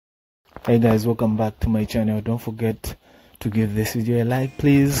Hey guys, welcome back to my channel. Don't forget to give this video a like.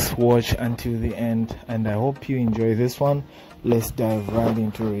 Please watch until the end, and I hope you enjoy this one. Let's dive right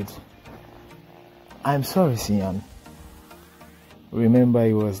into it. I'm sorry, Sian. Remember,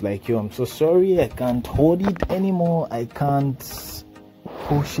 he was like, yo, I'm so sorry, I can't hold it anymore, I can't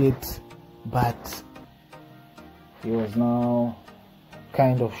push it. But he was now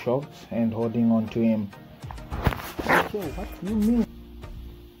kind of shocked and holding on to him. Yo, what do you mean?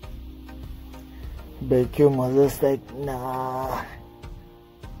 Baekhyun was just like, nah,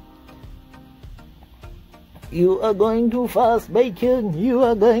 you are going too fast, Baekhyun, you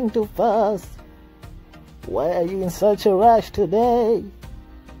are going too fast. Why are you in such a rush today?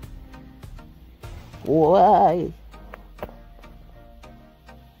 Why?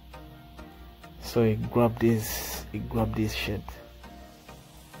 So he grabbed his shit.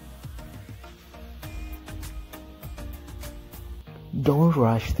 Don't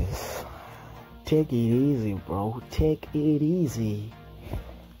rush this. Take it easy, bro. Take it easy.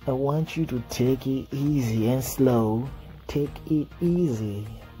 I want you to take it easy and slow. Take it easy.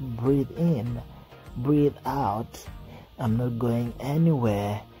 Breathe in. Breathe out. I'm not going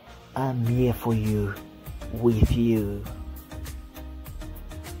anywhere. I'm here for you. With you.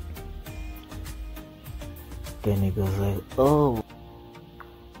 Then he goes like, oh.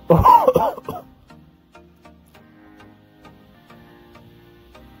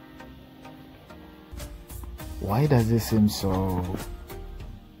 Why does he seem so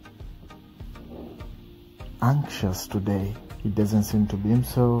anxious today? He doesn't seem to be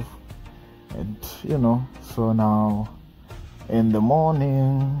himself. And you know, so now in the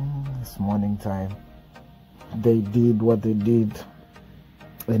morning, it's morning time. They did what they did,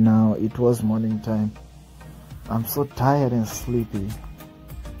 and now it was morning time. I'm so tired and sleepy.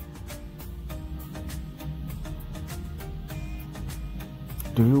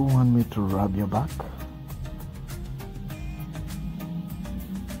 Do you want me to rub your back?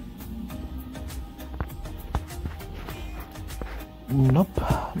 Nope,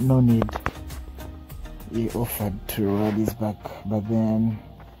 no need. He offered to rub his back, but then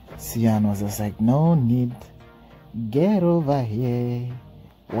Sian was just like, no need. Get over here.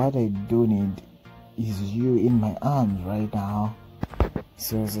 What I do need is you in my arms right now.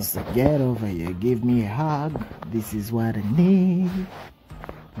 So I was just like, get over here. Give me a hug. This is what I need.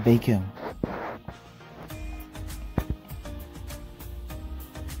 Bacon.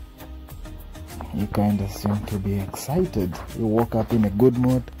 He kind of seemed to be excited. He woke up in a good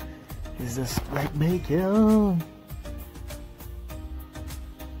mood. He's just like, Bacon.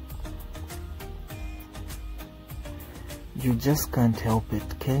 You just can't help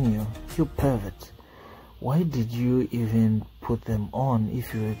it, can you? You pervert. Why did you even put them on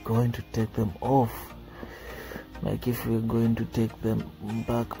if you were going to take them off? Like if you were going to take them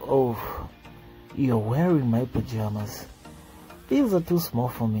back off. You're wearing my pajamas. These are too small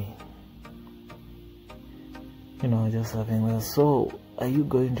for me. You know, just having well, so are you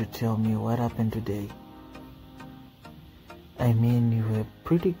going to tell me what happened today? I mean, you were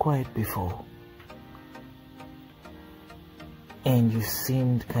pretty quiet before. And you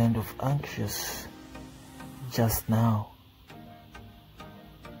seemed kind of anxious just now.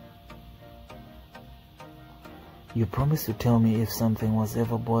 You promised to tell me if something was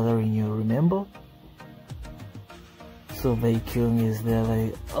ever bothering you, remember? So Baekhyun is there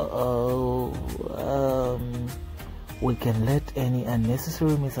like, we can let any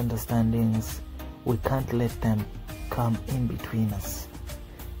unnecessary misunderstandings, we can't let them come in between us.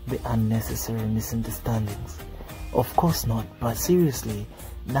 The unnecessary misunderstandings. Of course not, but seriously,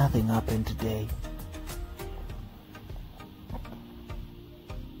 nothing happened today.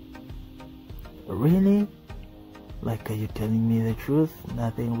 Really? Like, are you telling me the truth?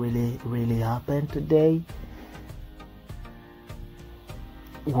 Nothing really happened today?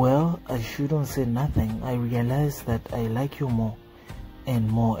 Well, I shouldn't say nothing. I realize that I like you more and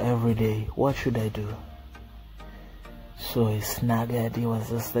more every day. What should I do? So he snaggered. He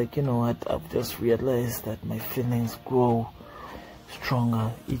was just like, you know what, I've just realized that my feelings grow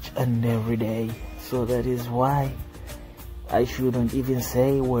stronger each and every day. So that is why I shouldn't even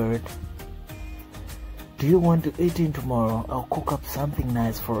say a word. Do you want to eat in tomorrow? I'll cook up something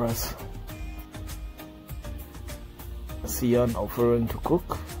nice for us. Sian offering to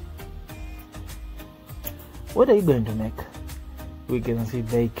cook. What are you going to make? We can see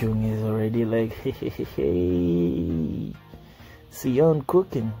Baekhyun is already like, hey. Sian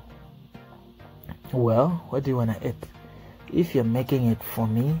cooking. Well, what do you want to eat? If you're making it for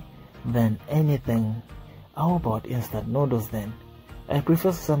me, then anything. How about instant noodles then? I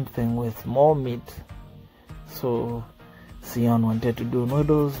prefer something with more meat. So Sion wanted to do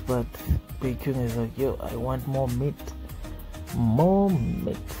noodles, but Baekhyun is like, yo, I want more meat. More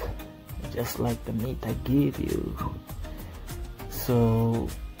meat. Just like the meat I gave you. So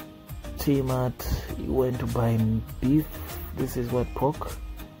T-Mart, he went to buy beef. This is what, pork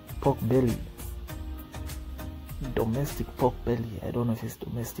belly. Domestic pork belly. I don't know if it's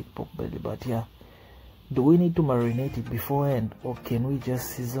domestic pork belly, but yeah. Do we need to marinate it beforehand, or can we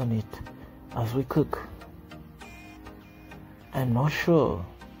just season it as we cook? I'm not sure.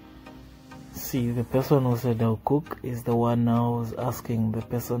 See, the person who said they'll cook is the one now who's asking the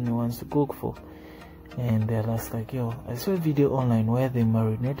person he wants to cook for. And they're just like, yo, I saw a video online where they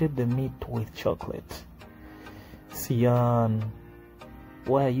marinated the meat with chocolate. Sian,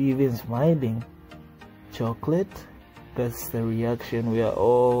 why are you even smiling? Chocolate? That's the reaction we are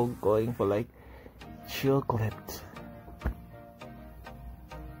all going for, like, chocolate.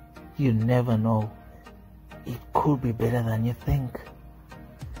 You never know. It could be better than you think.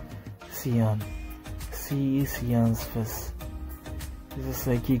 Sian. See Sian's face. It's just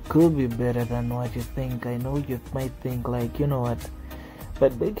like, it could be better than what you think. I know you might think, like, you know what,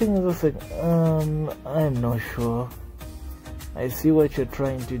 but Baekhyun is just like, I'm not sure. I see what you're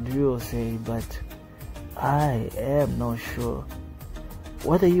trying to do or say, but I am not sure.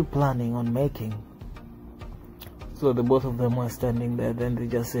 What are you planning on making? So the both of them were standing there, then they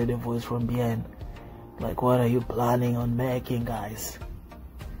just heard a voice from behind, like, what are you planning on making, guys?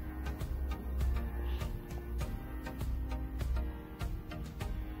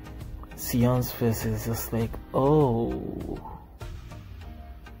 Sion's face is just like, oh,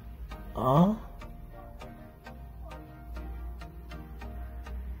 huh?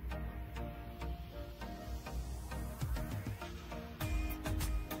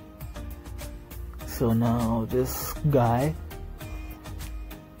 So now this guy,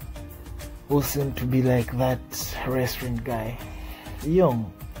 who seemed to be like that restaurant guy,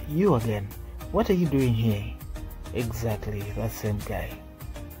 Young, you again, what are you doing here? Exactly, that same guy.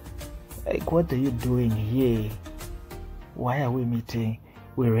 Like, what are you doing here? Why are we meeting?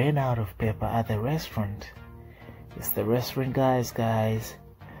 We ran out of paper at the restaurant. It's the restaurant guys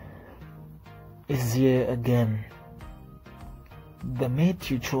is here again. The mate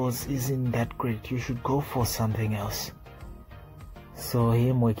you chose isn't that great. You should go for something else. So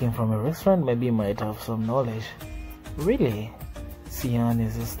him working from a restaurant, maybe he might have some knowledge. Really? Sian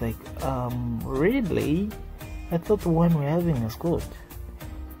is just like, really? I thought the one we're having was good.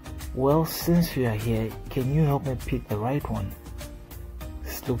 Well, since you are here, can you help me pick the right one?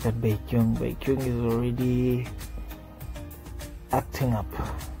 Let's look at Baekhyun. Baekhyun is already acting up,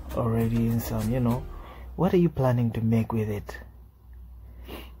 already in some, you know. What are you planning to make with it?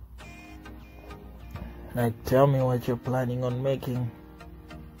 Like, tell me what you're planning on making.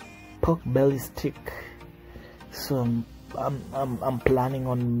 Pork belly steak. So I'm planning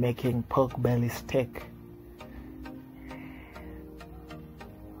on making pork belly steak.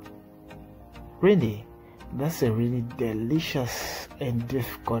 Really, that's a really delicious and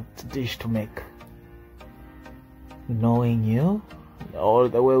difficult dish to make. Knowing you, all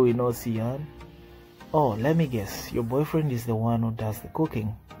the way we know Sian. Oh, let me guess, your boyfriend is the one who does the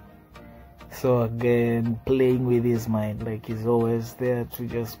cooking. So again, playing with his mind, like he's always there to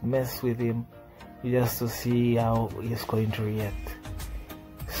just mess with him, just to see how he's going to react.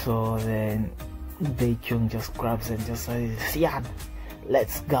 So then Baekhyun just grabs and just says, Sian,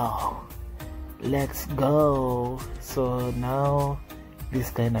 let's go. Let's go. So now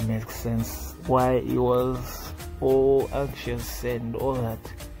this kind of makes sense why he was all anxious and all that.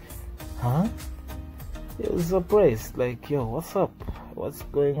 Huh? He was surprised, like, yo, what's up? What's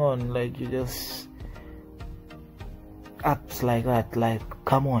going on? Like, you just act like that, like,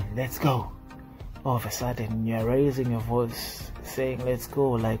 come on, let's go. All of a sudden you're raising your voice saying let's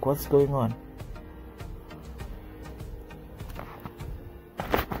go, like, what's going on?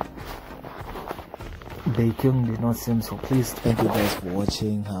 Baekhyun did not seem so pleased. Thank you guys for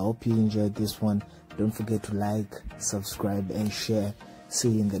watching. I hope you enjoyed this one. Don't forget to like, subscribe and share. See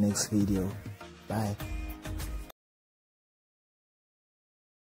you in the next video. Bye.